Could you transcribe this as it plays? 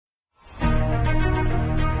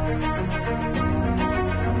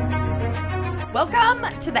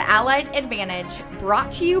Welcome to the Allied Advantage, brought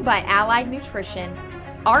to you by Allied Nutrition.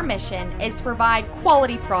 Our mission is to provide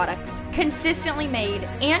quality products, consistently made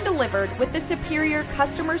and delivered with the superior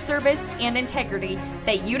customer service and integrity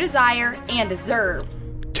that you desire and deserve.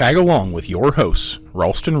 Tag along with your hosts,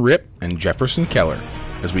 Ralston Ripp and Jefferson Keller,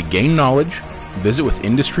 as we gain knowledge, visit with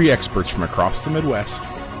industry experts from across the Midwest,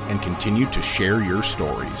 and continue to share your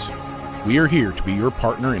stories. We are here to be your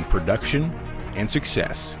partner in production and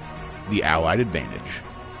success. The Allied Advantage.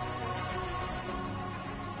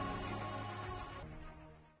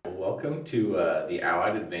 Welcome to the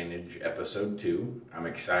Allied Advantage episode 2. I'm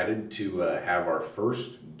excited to have our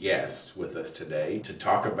first guest with us today to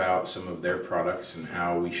talk about some of their products and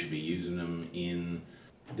how we should be using them in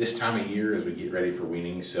this time of year as we get ready for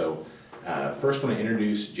weaning. So first I want to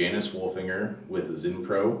introduce Janice Wolfinger with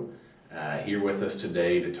Zinpro here with us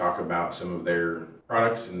today to talk about some of their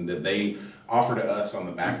products and that they offer to us on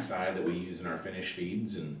the backside that we use in our finished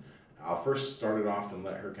feeds. And I'll first start it off and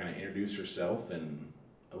let her kind of introduce herself and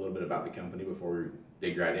a little bit about the company before we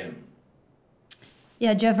dig right in.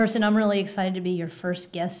 Yeah, Jefferson, I'm really excited to be your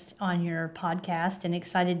first guest on your podcast and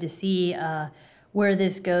excited to see where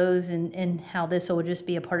this goes and how this will just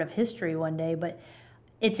be a part of history one day. But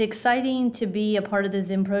it's exciting to be a part of the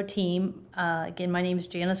Zinpro team. Again, my name is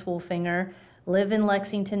Janice Wolfinger. Live in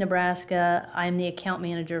Lexington, Nebraska. I'm the account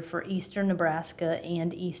manager for Eastern Nebraska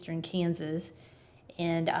and Eastern Kansas.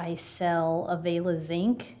 And I sell Avela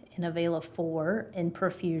Zinc and Avela 4 in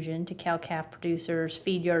perfusion to cow-calf producers,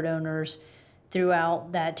 feed yard owners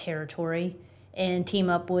throughout that territory, and team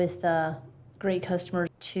up with great customers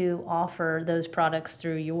to offer those products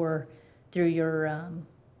through your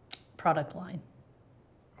product line.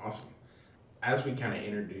 Awesome. As we kind of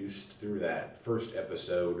introduced through that first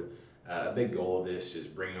episode, a big goal of this is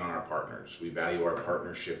bringing on our partners. We value our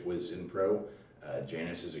partnership with Zinpro.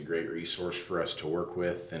 Janice is a great resource for us to work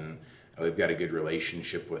with, and we've got a good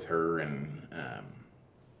relationship with her, and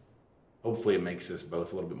hopefully it makes us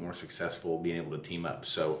both a little bit more successful being able to team up.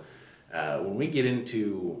 So when we get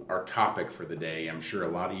into our topic for the day, I'm sure a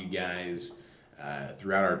lot of you guys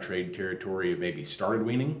throughout our trade territory have maybe started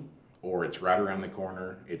weaning, or it's right around the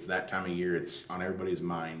corner. It's that time of year. It's on everybody's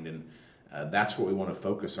mind, and that's what we want to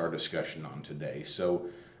focus our discussion on today. So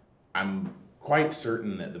I'm quite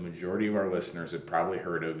certain that the majority of our listeners have probably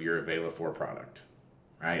heard of your Avela 4 product,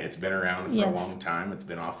 right? It's been around for a long time. It's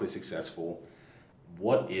been awfully successful.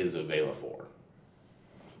 What is Avela 4?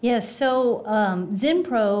 Yes, so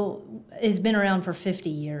Zinpro has been around for 50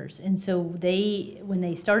 years. And so when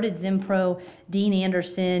they started Zinpro, Dean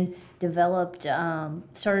Anderson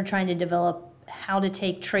started trying to develop how to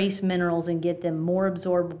take trace minerals and get them more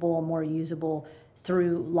absorbable and more usable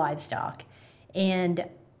through livestock. And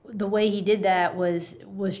the way he did that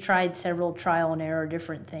was tried several trial and error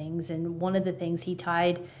different things. And one of the things he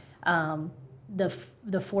tied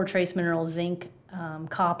the 4 trace minerals, zinc,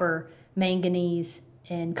 copper, manganese,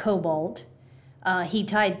 and cobalt. He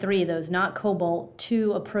tied 3 of those, not cobalt,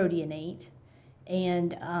 to a proteinate,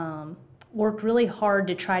 and worked really hard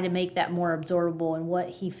to try to make that more absorbable. And what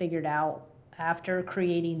he figured out after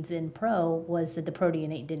creating Zinpro was that the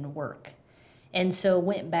proteinate didn't work. And so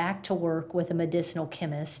went back to work with a medicinal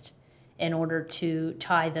chemist in order to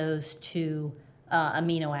tie those to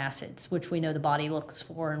amino acids, which we know the body looks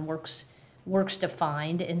for and works to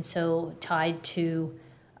find. And so tied to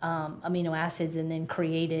amino acids, and then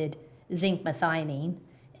created zinc methionine,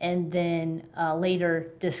 and then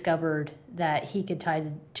later discovered that he could tie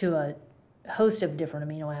to a host of different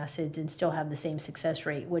amino acids and still have the same success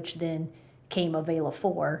rate, which then came Avela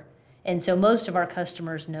 4. And so most of our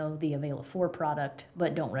customers know the Avela 4 product,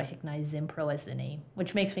 but don't recognize Zinpro as the name,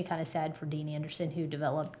 which makes me kind of sad for Dean Anderson, who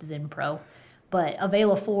developed Zinpro. But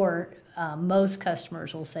Avela 4, most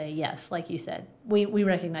customers will say, yes, like you said, we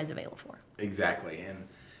recognize Avela 4. Exactly. And,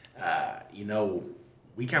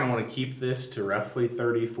 we kind of want to keep this to roughly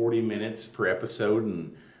 30, 40 minutes per episode,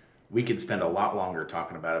 and we could spend a lot longer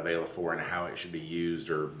talking about Avela 4 and how it should be used,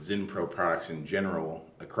 or Zinpro products in general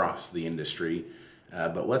across the industry.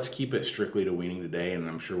 But let's keep it strictly to weaning today, and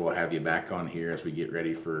I'm sure we'll have you back on here as we get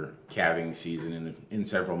ready for calving season in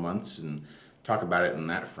several months and talk about it in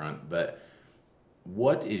that front. But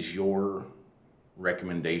what is your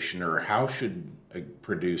recommendation, or how should a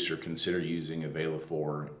producer consider using Avela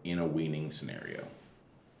 4 in a weaning scenario?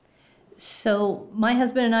 So my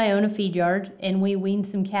husband and I own a feed yard, and we wean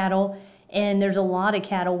some cattle, and there's a lot of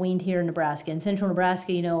cattle weaned here in Nebraska. And central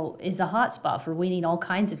Nebraska, is a hot spot for weaning all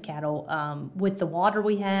kinds of cattle. With the water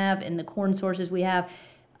we have and the corn sources we have,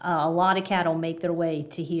 a lot of cattle make their way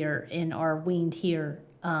to here and are weaned here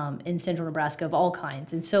in central Nebraska of all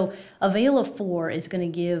kinds. And so Avela 4 is going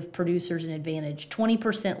to give producers an advantage,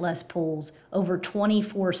 20% less pulls over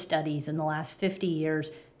 24 studies in the last 50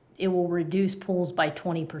 years. It will reduce pulls by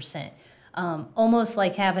 20%. Almost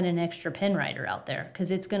like having an extra pen writer out there,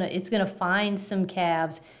 because it's gonna find some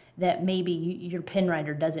calves that maybe your pen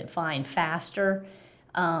writer doesn't find faster.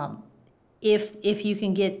 If you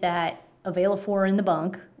can get that Avela 4 in the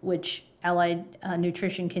bunk, which Allied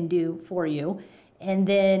Nutrition can do for you, and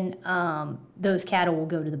then those cattle will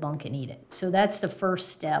go to the bunk and eat it. So that's the first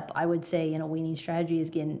step, I would say, in a weaning strategy, is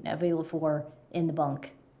getting Avela 4 in the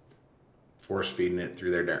bunk. Force feeding it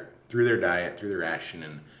through their diet, through their ration,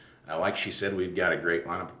 and like she said, we've got a great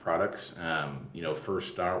lineup of products. First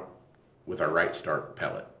start with our Right Start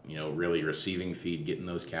pellet. Really receiving feed, getting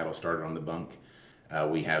those cattle started on the bunk.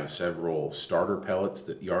 We have several starter pellets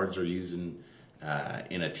that yards are using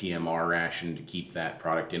in a TMR ration to keep that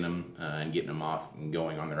product in them and getting them off and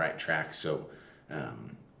going on the right track. So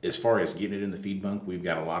as far as getting it in the feed bunk, we've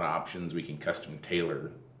got a lot of options. We can custom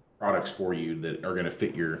tailor products for you that are going to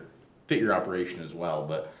fit your operation as well.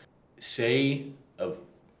 But say of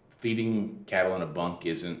feeding cattle in a bunk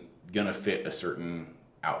isn't going to fit a certain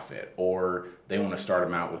outfit, or they want to start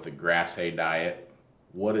them out with a grass hay diet.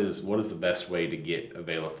 What is the best way to get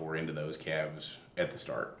Avela 4 into those calves at the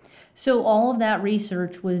start? So all of that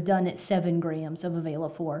research was done at 7 grams of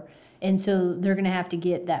Avela 4. And so they're going to have to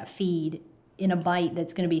get that feed in a bite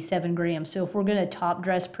that's going to be 7 grams. So if we're going to top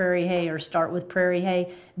dress prairie hay or start with prairie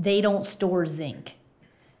hay, they don't store zinc.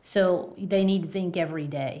 So they need zinc every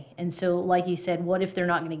day. And so, like you said, what if they're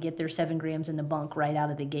not going to get their 7 grams in the bunk right out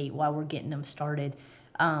of the gate while we're getting them started?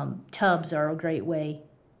 Tubs are a great way.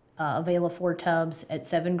 Avela 4 tubs at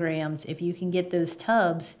 7 grams. If you can get those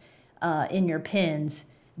tubs in your pens,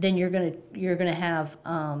 then you're gonna have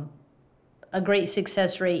a great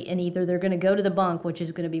success rate, and either they're going to go to the bunk, which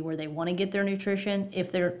is going to be where they want to get their nutrition.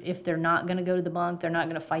 If they're not going to go to the bunk, they're not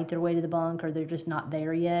going to fight their way to the bunk, or they're just not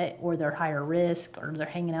there yet, or they're higher risk, or they're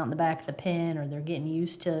hanging out in the back of the pen, or they're getting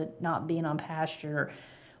used to not being on pasture,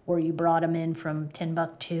 or you brought them in from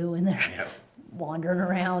Timbuktu and they're wandering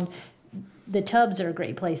around. The tubs are a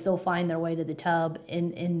great place. They'll find their way to the tub,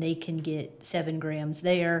 and they can get 7 grams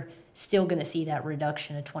there. Still going to see that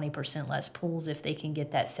reduction of 20% less pulls if they can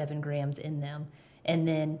get that 7 grams in them. And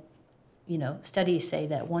then, studies say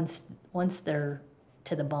that once they're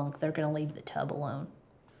to the bunk, they're going to leave the tub alone.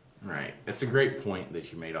 Right. It's a great point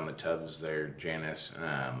that you made on the tubs there, Janice,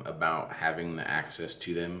 about having the access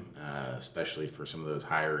to them, especially for some of those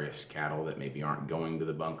higher risk cattle that maybe aren't going to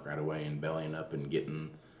the bunk right away and bellying up and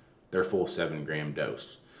getting their full 7 gram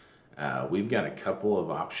dose. We've got a couple of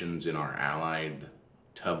options in our Allied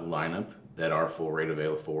tub lineup that are full rate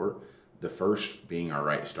Avela 4. The first being our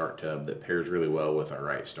Right Start tub that pairs really well with our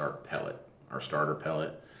Right Start pellet, our starter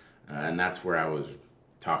pellet. And that's where I was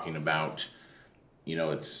talking about,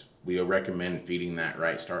 we recommend feeding that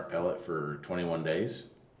Right Start pellet for 21 days.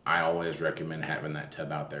 I always recommend having that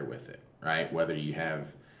tub out there with it, right? Whether you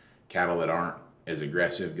have cattle that aren't as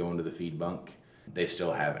aggressive going to the feed bunk, they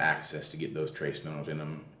still have access to get those trace minerals in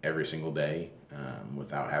them every single day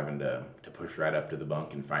without having to push right up to the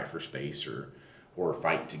bunk and fight for space or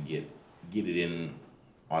fight to get it in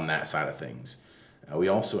on that side of things. We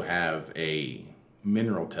also have a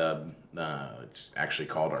mineral tub. It's actually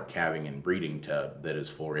called our calving and breeding tub that is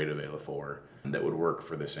full rate Avela 4 that would work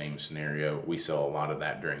for the same scenario. We sell a lot of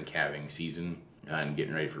that during calving season and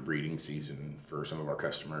getting ready for breeding season for some of our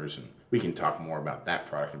customers. And we can talk more about that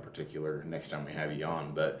product in particular next time we have you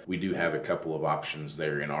on. But we do have a couple of options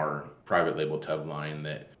there in our private label tub line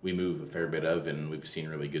that we move a fair bit of, and we've seen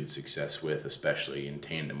really good success with, especially in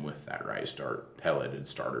tandem with that Right Start pelleted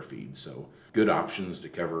starter feed. So good options to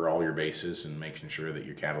cover all your bases and making sure that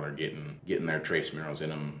your cattle are getting their trace minerals in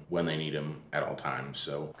them when they need them at all times.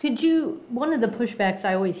 So one of the pushbacks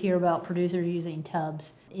I always hear about producers using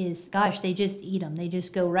tubs is, gosh, they just eat them. They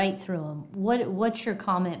just go right through them. What's your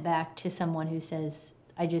comment back to someone who says,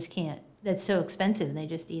 I just can't, that's so expensive, they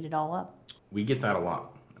just eat it all up? We get that a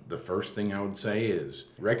lot. The first thing I would say is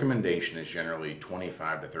recommendation is generally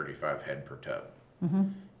 25 to 35 head per tub. Mm-hmm.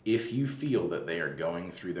 If you feel that they are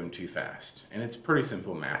going through them too fast, and it's pretty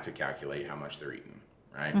simple math to calculate how much they're eating,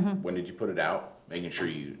 right? Mm-hmm. When did you put it out? Making sure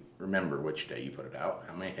you remember which day you put it out,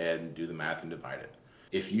 how many head, do the math and divide it.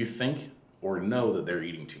 If you think or know that they're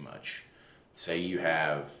eating too much, say you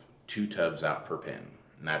have 2 tubs out per pen,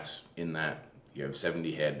 and that's in that you have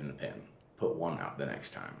 70 head in the pen. Put 1 out the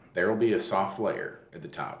next time. There will be a soft layer at the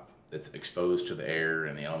top that's exposed to the air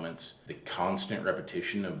and the elements. The constant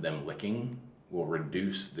repetition of them licking will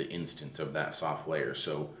reduce the instance of that soft layer.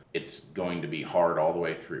 So it's going to be hard all the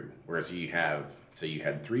way through. Whereas you have, say you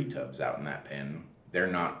had 3 tubs out in that pen, they're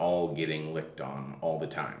not all getting licked on all the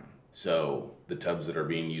time. So the tubs that are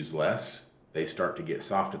being used less, they start to get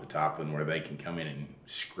soft at the top and where they can come in and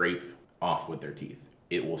scrape off with their teeth.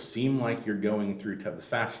 It will seem like you're going through tubs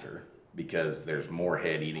faster because there's more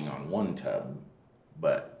head eating on one tub,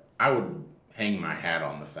 but I would hang my hat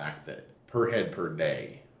on the fact that per head per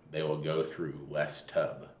day, they will go through less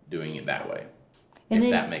tub doing it that way, if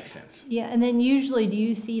that makes sense. Yeah, and then usually do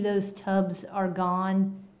you see those tubs are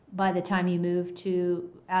gone by the time you move to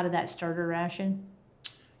out of that starter ration?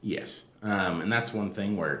 Yes, and that's one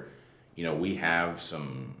thing where, we have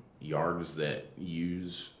some yards that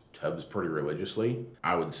use tubs pretty religiously.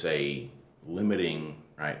 I would say limiting,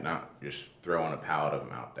 right, not just throwing a pallet of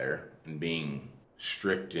them out there, and being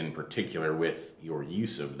strict in particular with your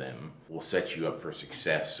use of them will set you up for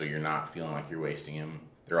success, so you're not feeling like you're wasting them.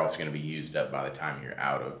 They're also going to be used up by the time you're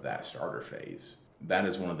out of that starter phase. That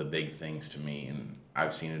is one of the big things to me, and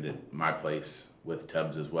I've seen it at my place with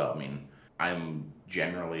tubs as well. I mean, I'm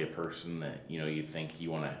generally a person that, you think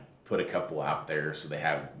you want to put a couple out there so they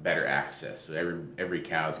have better access, so every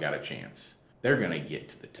cow's got a chance. They're going to get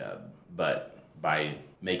to the tub, but by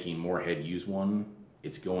making more head use one,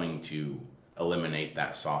 it's going to eliminate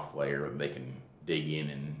that soft layer where they can dig in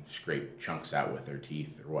and scrape chunks out with their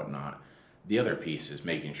teeth or whatnot. The other piece is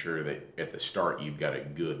making sure that at the start you've got a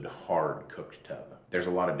good, hard cooked tub. There's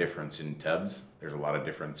a lot of difference in tubs. There's a lot of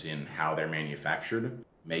difference in how they're manufactured.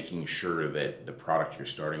 Making sure that the product you're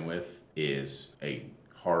starting with is a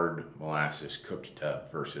hard molasses cooked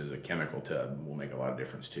tub versus a chemical tub will make a lot of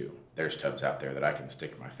difference too. There's tubs out there that I can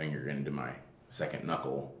stick my finger into my second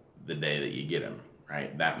knuckle the day that you get them,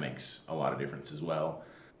 right? That makes a lot of difference as well.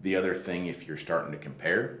 The other thing, if you're starting to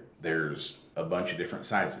compare, there's a bunch of different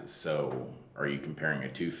sizes. So are you comparing a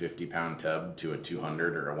 250-pound tub to a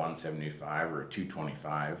 200 or a 175 or a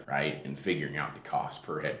 225, right? And figuring out the cost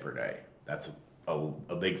per head per day. That's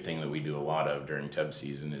a big thing that we do a lot of during tub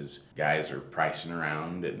season is guys are pricing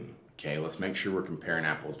around and, okay, let's make sure we're comparing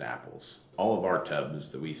apples to apples. All of our tubs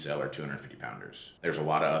that we sell are 250 pounders. There's a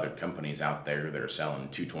lot of other companies out there that are selling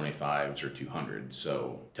 225s or 200s.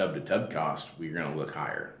 So tub to tub cost, we're going to look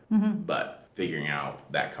higher. Mm-hmm. But figuring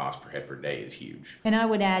out that cost per head per day is huge. And I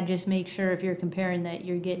would add, just make sure if you're comparing that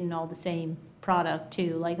you're getting all the same product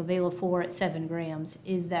too, like Avela-4 at 7 grams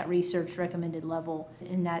is that research recommended level,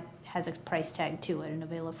 and that has a price tag to it. An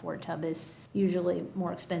Avela-4 tub is usually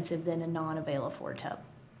more expensive than a non-Avela-4 tub.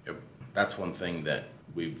 Yep. That's one thing that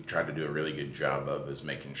we've tried to do a really good job of is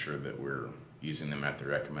making sure that we're using them at the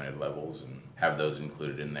recommended levels and have those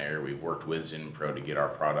included in there. We've worked with Zinpro to get our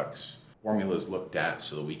products formulas looked at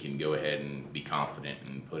so that we can go ahead and be confident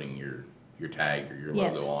in putting your tag or your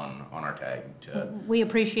Yes. logo on our tag. We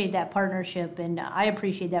appreciate that partnership, and I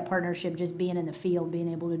appreciate that partnership just being in the field,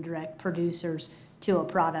 being able to direct producers to a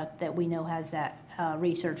product that we know has that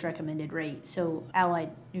research recommended rate. So Allied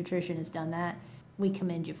Nutrition has done that. We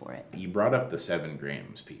commend you for it. You brought up the 7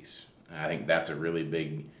 grams piece. I think that's a really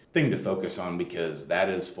big thing to focus on because that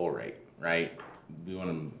is full rate, right? We want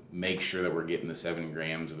to make sure that we're getting the 7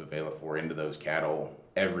 grams of Avela-4 into those cattle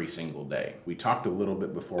every single day. We talked a little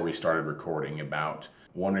bit before we started recording about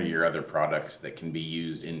one of your other products that can be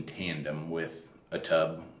used in tandem with a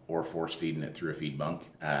tub or force feeding it through a feed bunk,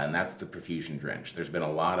 and that's the perfusion drench. There's been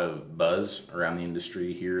a lot of buzz around the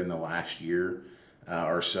industry here in the last year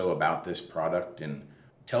or so about this product, and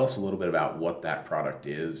tell us a little bit about what that product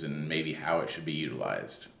is and maybe how it should be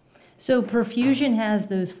utilized. So perfusion has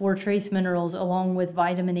those 4 trace minerals along with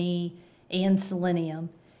vitamin E and selenium.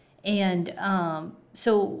 And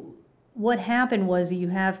so what happened was you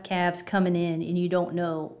have calves coming in and you don't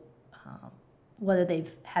know whether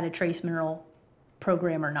they've had a trace mineral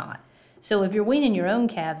program or not. So if you're weaning your own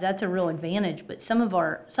calves, that's a real advantage. But some of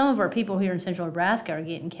our people here in central Nebraska are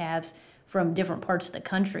getting calves from different parts of the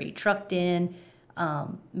country, trucked in,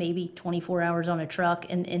 maybe 24 hours on a truck,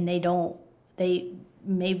 and they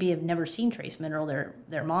maybe have never seen trace mineral.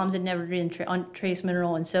 Their moms had never been on trace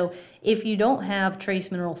mineral. And so if you don't have trace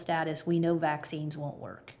mineral status, we know vaccines won't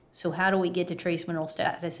work. So how do we get to trace mineral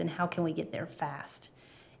status, and how can we get there fast?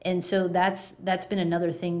 And so that's been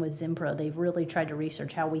another thing with Zinpro. They've really tried to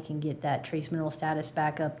research how we can get that trace mineral status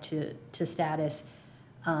back up to status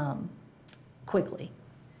quickly,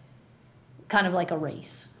 kind of like a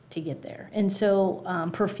race to get there. And so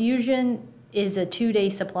perfusion is a 2-day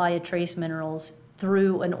supply of trace minerals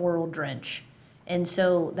through an oral drench. And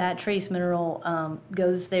so that trace mineral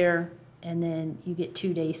goes there, and then you get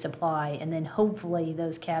 2 days supply, and then hopefully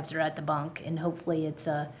those calves are at the bunk, and hopefully it's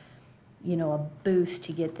a a boost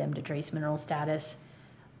to get them to trace mineral status.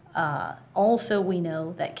 Also, we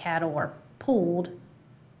know that cattle are pulled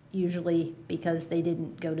usually because they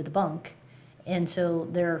didn't go to the bunk, and so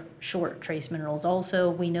they're short trace minerals. Also,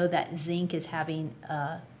 we know that zinc is having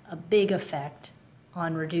a big effect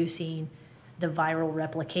on reducing the viral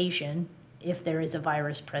replication if there is a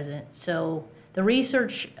virus present. So the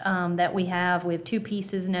research that we have 2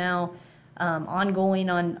 pieces now ongoing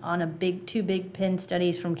on two big pen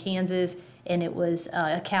studies from Kansas, and it was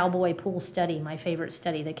a cowboy pool study, my favorite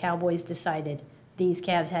study. The cowboys decided these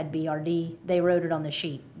calves had BRD. They wrote it on the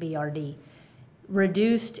sheet, BRD.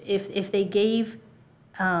 Reduced, if they gave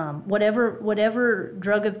whatever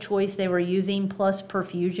drug of choice they were using plus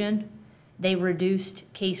perfusion, they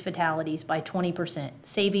reduced case fatalities by 20%,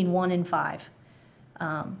 saving 1 in 5.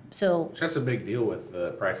 So that's a big deal with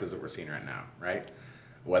the prices that we're seeing right now, right?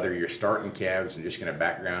 Whether you're starting calves and just going to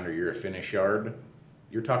background or you're a finish yard,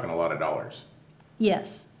 you're talking a lot of dollars.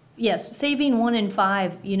 Yes, saving 1 in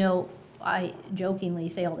 5. I jokingly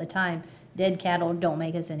say all the time, dead cattle don't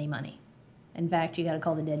make us any money. In fact, you got to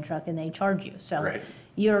call the dead truck and they charge you. So right.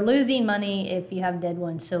 You're losing money if you have dead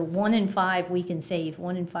ones. So 1 in 5 we can save,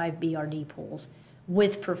 1 in 5 BRD pulls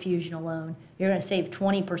with perfusion alone. You're going to save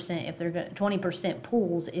 20% if they're 20%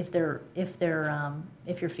 pulls if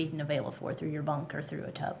you're feeding a Velafor through your bunk or through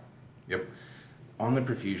a tub. Yep. On the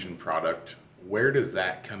perfusion product, where does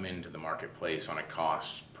that come into the marketplace on a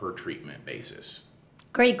cost per treatment basis?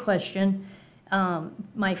 Great question.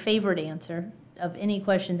 My favorite answer of any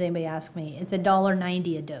questions anybody asks me, it's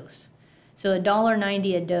 $1.90 a dose. So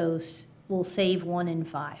 $1.90 a dose will save 1 in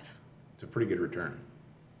 5. It's a pretty good return.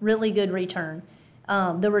 Really good return.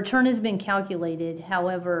 The return has been calculated.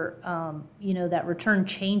 However, that return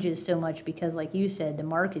changes so much because, like you said, the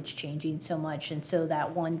market's changing so much, and so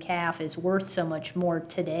that one calf is worth so much more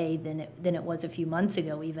today than it was a few months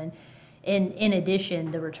ago even. In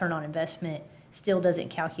addition, the return on investment still doesn't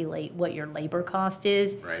calculate what your labor cost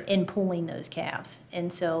is right. in pulling those calves.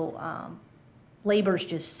 And so labor is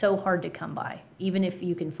just so hard to come by. Even if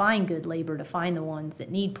you can find good labor to find the ones that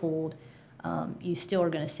need pulled, you still are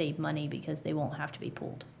going to save money because they won't have to be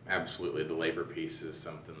pulled. Absolutely. The labor piece is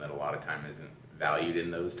something that a lot of time isn't valued in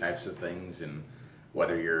those types of things. And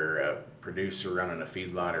whether you're a producer running a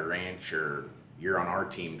feedlot or ranch, or you're on our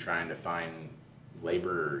team trying to find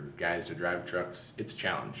labor or guys to drive trucks, it's a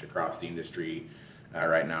challenge across the industry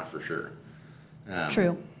right now for sure.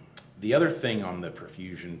 True. The other thing on the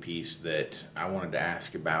perfusion piece that I wanted to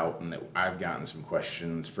ask about, and that I've gotten some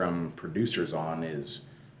questions from producers on, is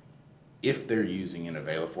if they're using an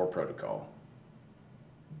Velafor protocol,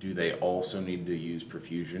 do they also need to use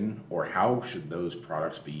perfusion, or how should those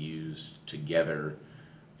products be used together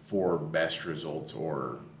for best results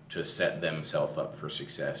or to set themselves up for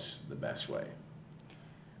success the best way?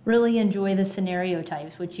 Really enjoy the scenario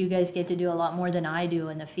types, which you guys get to do a lot more than I do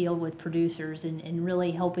in the field with producers, and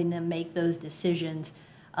really helping them make those decisions.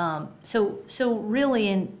 So really,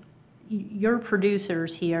 in your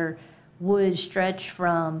producers here would stretch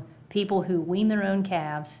from people who wean their own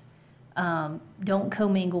calves, don't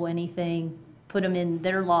commingle anything, put them in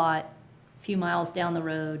their lot a few miles down the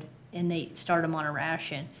road, and they start them on a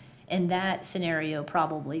ration. And that scenario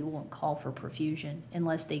probably won't call for perfusion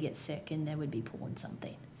unless they get sick and they would be pulling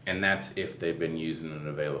something. And that's if they've been using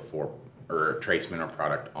an Velafor or a trace mineral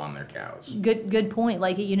product on their cows. Good point.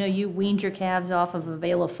 Like, you weaned your calves off of a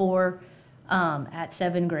Velafor at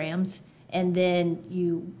 7 grams, and then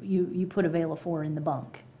you put a Velafor in the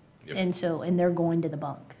bunk. Yep. And they're going to the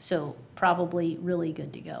bunk. So probably really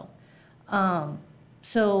good to go.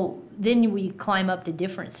 So then we climb up to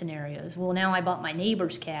different scenarios. Well, now I bought my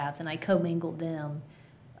neighbor's calves and I commingled them.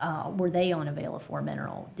 Were they on a Velafor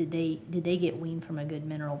mineral? Did they get weaned from a good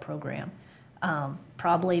mineral program?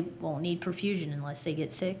 Probably won't need perfusion unless they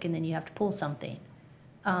get sick, and then you have to pull something.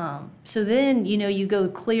 So then, you go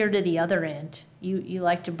clear to the other end. You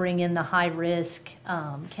like to bring in the high risk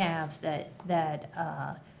calves that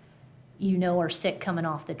are sick coming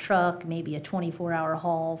off the truck, maybe a 24-hour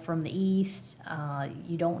haul from the east.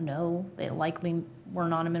 You don't know. They likely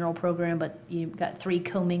weren't on a mineral program, but you've got 3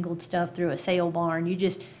 commingled stuff through a sale barn. You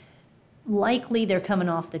just, likely they're coming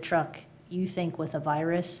off the truck, you think, with a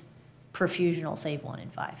virus. Perfusion will save 1 in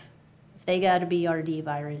 5. If they got a BRD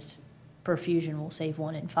virus, perfusion will save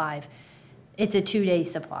 1 in 5. It's a 2-day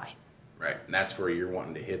supply. Right, and that's where you're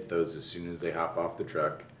wanting to hit those as soon as they hop off the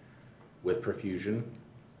truck with perfusion,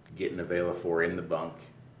 getting a Velafor in the bunk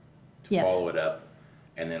to Yes. follow it up,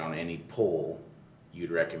 and then on any pull,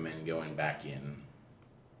 you'd recommend going back in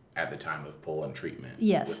at the time of pull and treatment.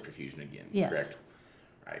 Yes. With perfusion again. Yes. Correct.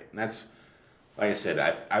 Right, and that's, like I said,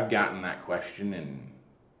 I've gotten that question, and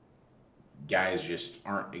guys just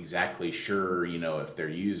aren't exactly sure, if they're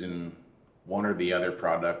using one or the other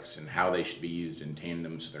products and how they should be used in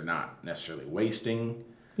tandem, so they're not necessarily wasting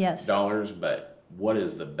Yes. dollars, but what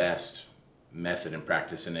is the best method and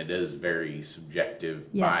practice? And it is very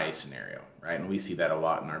subjective by scenario, right? And we see that a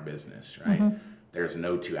lot in our business, right? There's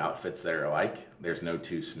no two outfits that are alike. There's no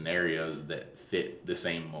two scenarios that fit the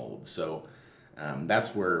same mold. So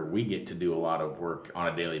that's where we get to do a lot of work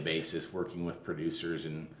on a daily basis, working with producers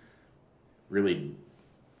and really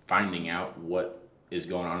finding out what is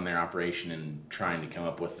going on in their operation and trying to come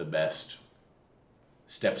up with the best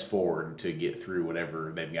steps forward to get through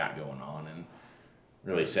whatever they've got going on and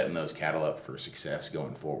really setting those cattle up for success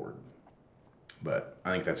going forward. But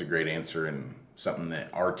I think that's a great answer and something that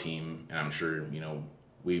our team, and I'm sure,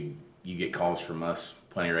 you get calls from us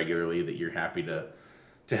plenty regularly that you're happy to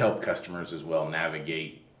help customers as well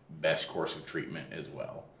navigate best course of treatment as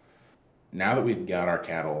well. Now that we've got our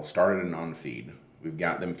cattle started and on feed, we've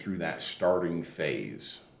got them through that starting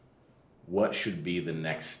phase, what should be the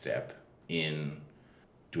next step in,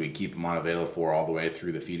 do we keep them on Availafor all the way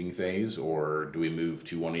through the feeding phase, or do we move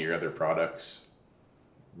to one of your other products?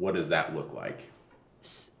 What does that look like?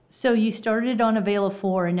 So you started on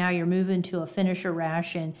Availafor and now you're moving to a finisher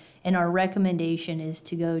ration, and our recommendation is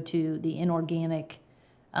to go to the inorganic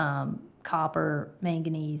copper,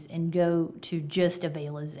 manganese, and go to just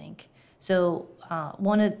Zinc. So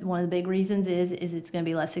one of the big reasons is it's going to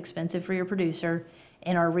be less expensive for your producer,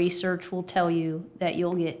 and our research will tell you that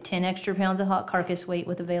you'll get 10 extra pounds of hot carcass weight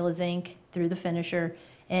with Zinc through the finisher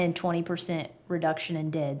and 20% reduction in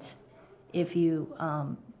deads if you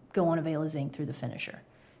go on Zinc through the finisher.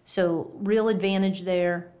 So real advantage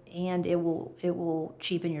there, and it will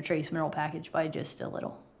cheapen your trace mineral package by just a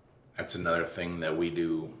little. That's another thing that we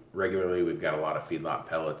do regularly. We've got a lot of feedlot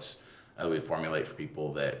pellets that we formulate for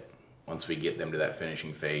people that once we get them to that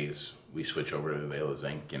finishing phase, we switch over to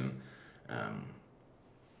Zinc. And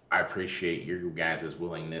I appreciate your guys'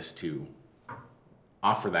 willingness to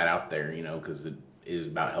offer that out there, because it is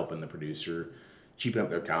about helping the producer cheapen up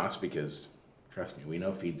their costs, because trust me, we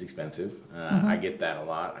know feed's expensive. I get that a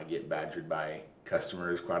lot. I get badgered by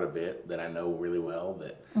customers quite a bit that I know really well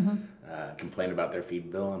that complain about their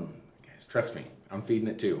feed bill. And guys, trust me, I'm feeding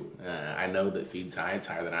it too. I know that feed's high. It's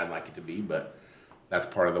higher than I'd like it to be, but that's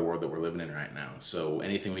part of the world that we're living in right now. So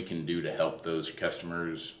anything we can do to help those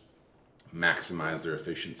customers maximize their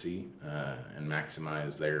efficiency and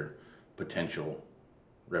maximize their potential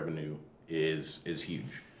revenue is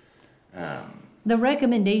huge. The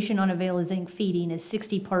recommendation on Zinc feeding is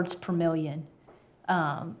 60 parts per million,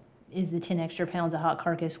 is the 10 extra pounds of hot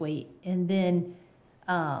carcass weight, and then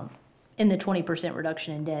in the 20%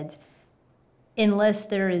 reduction in deads, unless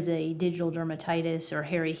there is a digital dermatitis or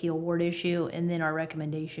hairy heel wart issue, and then our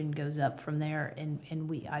recommendation goes up from there, and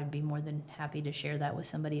I'd be more than happy to share that with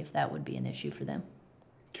somebody if that would be an issue for them.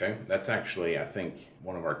 Okay, that's actually, I think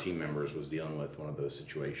one of our team members was dealing with one of those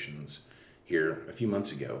situations here a few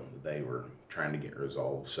months ago that they were trying to get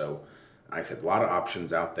resolved. So like I said, a lot of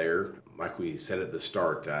options out there. Like we said at the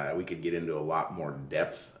start, we could get into a lot more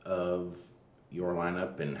depth of your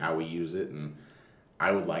lineup and how we use it, and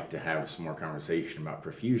I would like to have some more conversation about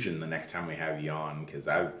perfusion the next time we have you on, because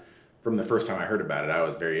from the first time I heard about it, I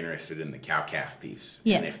was very interested in the cow-calf piece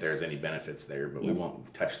and if there's any benefits there, but we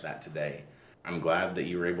won't touch that today. I'm glad that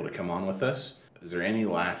you were able to come on with us. Is there any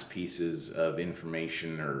last pieces of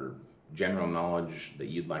information or general knowledge that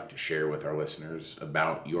you'd like to share with our listeners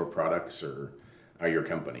about your products or your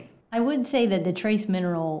company? I would say that the trace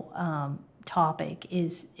mineral topic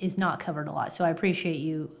is not covered a lot, so I appreciate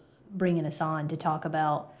you bringing us on to talk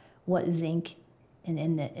about what zinc and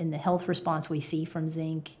in the health response we see from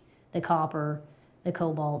zinc, the copper, the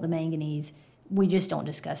cobalt, the manganese. We just don't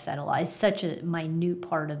discuss that a lot. It's such a minute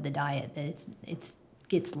part of the diet that it's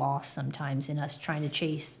gets lost sometimes in us trying to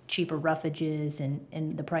chase cheaper roughages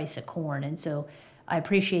and the price of corn. And so I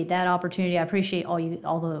appreciate that opportunity. I appreciate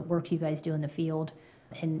all the work you guys do in the field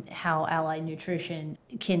and how Allied Nutrition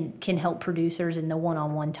can help producers and the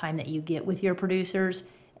one-on-one time that you get with your producers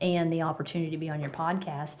and the opportunity to be on your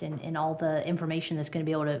podcast and all the information that's going to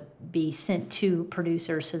be able to be sent to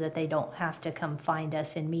producers so that they don't have to come find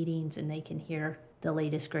us in meetings and they can hear the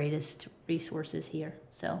latest, greatest resources here.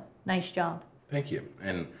 So nice job. Thank you.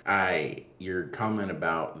 And your comment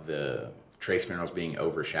about the trace minerals being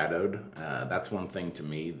overshadowed, that's one thing to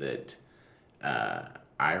me that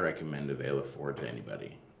I recommend Availafor to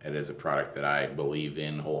anybody. It is a product that I believe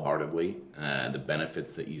in wholeheartedly, the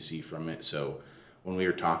benefits that you see from it. So when we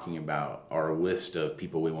were talking about our list of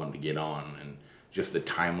people we wanted to get on and just the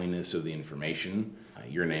timeliness of the information,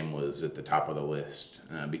 your name was at the top of the list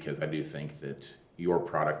because I do think that your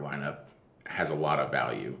product lineup has a lot of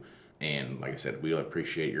value. And like I said, we'll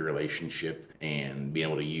appreciate your relationship and being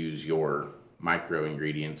able to use your micro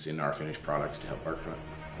ingredients in our finished products to help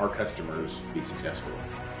our customers be successful.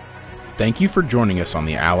 Thank you for joining us on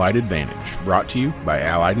the Allied Advantage, brought to you by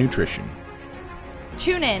Allied Nutrition.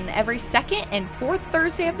 Tune in every second and fourth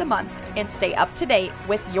Thursday of the month and stay up to date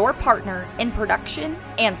with your partner in production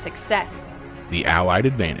and success. The Allied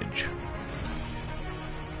Advantage.